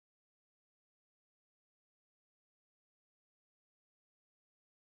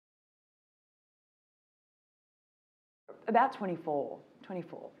About 24,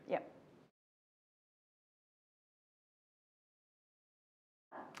 yep.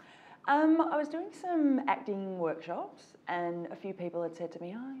 I was doing some acting workshops and a few people had said to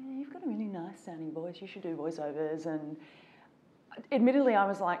me, oh, you've got a really nice sounding voice, you should do voiceovers. And admittedly, I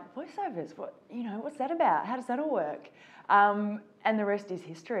was like, voiceovers, what's that about? How does that all work? And the rest is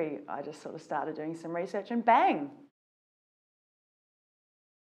history. I just sort of started doing some research and bang.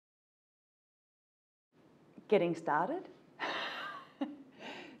 Getting started.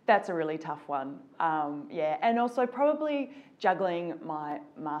 That's a really tough one, yeah. And also probably juggling my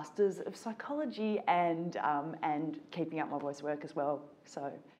Masters of Psychology and keeping up my voice work as well,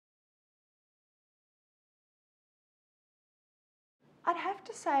 so. I'd have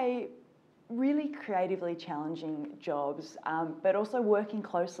to say really creatively challenging jobs, but also working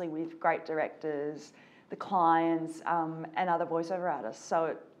closely with great directors, the clients, and other voiceover artists. So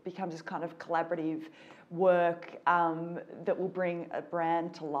it becomes this kind of collaborative work that will bring a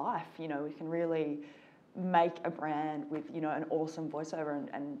brand to life. You know, we can really make a brand with, an awesome voiceover,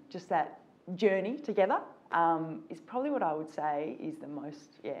 and just that journey together is probably what I would say is the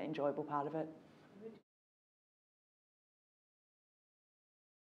most enjoyable part of it.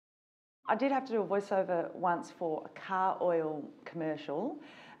 I did have to do a voiceover once for a car oil commercial,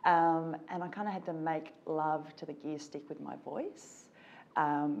 and I kind of had to make love to the gear stick with my voice.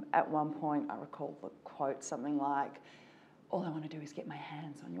 At one point, I recall the quote something like, all I want to do is get my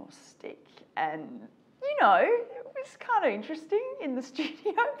hands on your stick. And, it was kind of interesting in the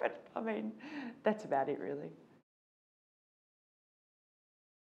studio, but I mean, that's about it really.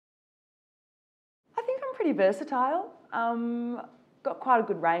 I think I'm pretty versatile. Got quite a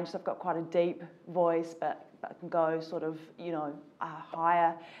good range, so I've got quite a deep voice, but I can go sort of,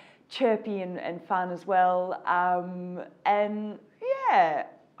 higher, chirpy and fun as well. And yeah,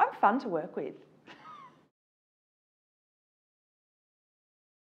 I'm fun to work with.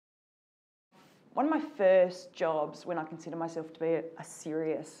 One of my first jobs when I consider myself to be a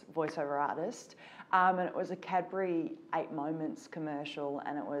serious voiceover artist, and it was a Cadbury 8 Moments commercial,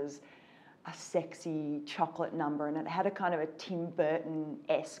 and it was a sexy chocolate number, and it had a kind of a Tim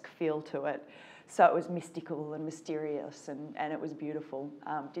Burton-esque feel to it. So it was mystical and mysterious, and it was beautiful.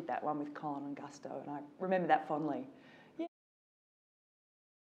 Did that one with Colin and Gusto, and I remember that fondly. Yeah.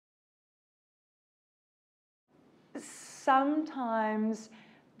 Sometimes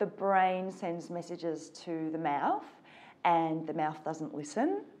the brain sends messages to the mouth, and the mouth doesn't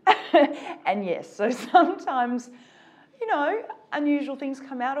listen. And yes, so sometimes, unusual things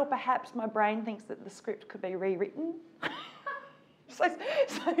come out, or perhaps my brain thinks that the script could be rewritten.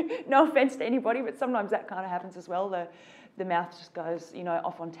 So no offence to anybody, but sometimes that kind of happens as well. The mouth just goes,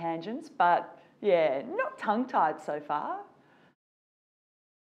 off on tangents. But yeah, not tongue-tied so far.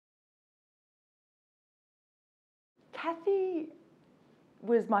 Kathy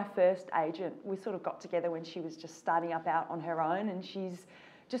was my first agent. We sort of got together when she was just starting up out on her own, and she's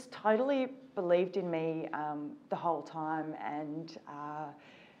just totally believed in me the whole time. And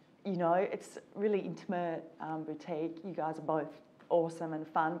it's really intimate boutique. You guys are both awesome and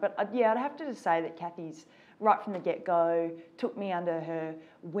fun. But yeah, I'd have to just say that Kathy's right from the get-go took me under her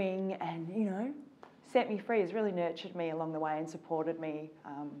wing and set me free. Has really nurtured me along the way and supported me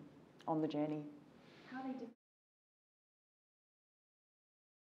on the journey.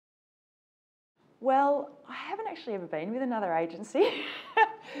 Well, I haven't actually ever been with another agency.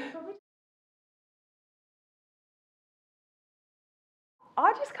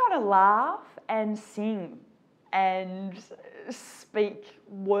 I just kind of laugh and sing and speak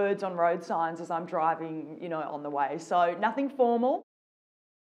words on road signs as I'm driving, on the way. So nothing formal.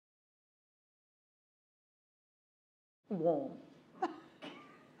 Warm.